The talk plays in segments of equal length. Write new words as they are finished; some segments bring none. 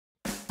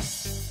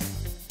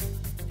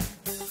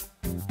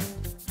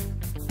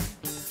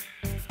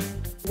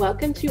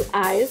Welcome to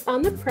Eyes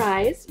on the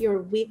Prize,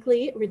 your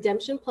weekly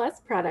Redemption Plus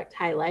product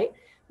highlight.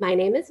 My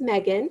name is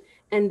Megan,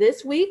 and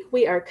this week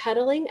we are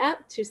cuddling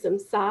up to some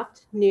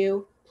soft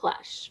new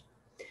plush.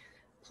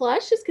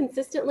 Plush is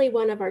consistently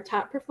one of our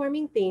top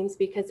performing themes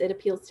because it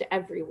appeals to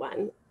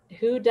everyone.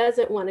 Who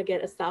doesn't want to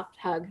get a soft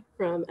hug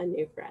from a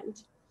new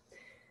friend?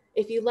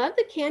 If you love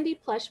the candy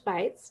plush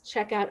bites,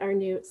 check out our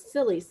new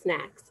Silly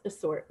Snacks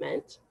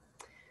assortment.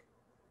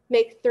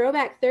 Make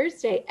Throwback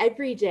Thursday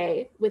every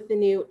day with the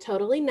new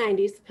Totally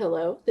 90s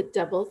pillow that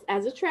doubles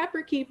as a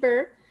trapper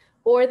keeper,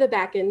 or the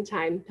Back in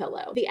Time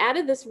pillow. The Out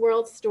of This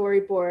World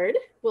storyboard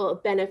will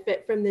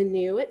benefit from the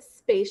new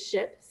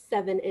Spaceship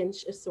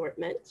 7-inch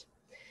assortment.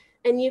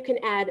 And you can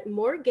add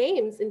more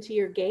games into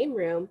your game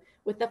room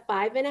with the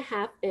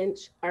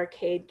 5.5-inch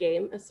arcade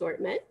game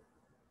assortment.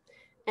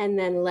 And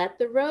then let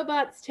the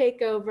robots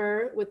take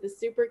over with the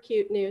super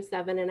cute new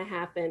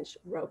 7.5-inch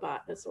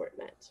robot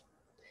assortment.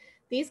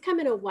 These come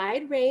in a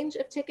wide range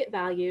of ticket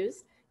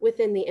values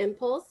within the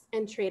impulse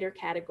and trader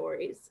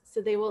categories,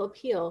 so they will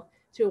appeal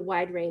to a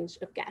wide range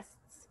of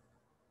guests.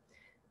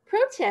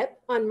 Pro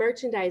tip on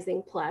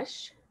merchandising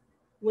plush: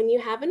 when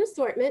you have an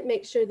assortment,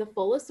 make sure the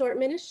full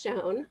assortment is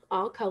shown,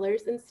 all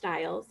colors and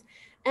styles,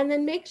 and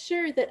then make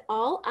sure that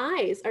all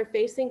eyes are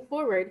facing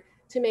forward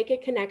to make a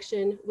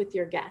connection with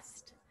your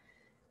guest.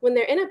 When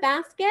they're in a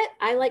basket,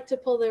 I like to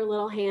pull their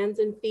little hands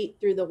and feet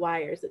through the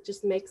wires. It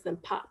just makes them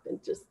pop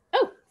and just,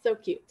 oh, so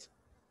cute.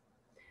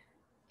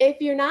 If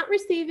you're not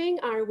receiving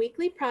our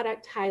weekly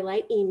product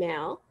highlight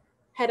email,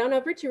 head on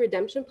over to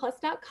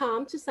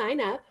redemptionplus.com to sign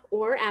up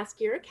or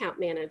ask your account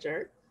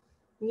manager.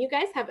 And you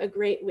guys have a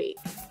great week.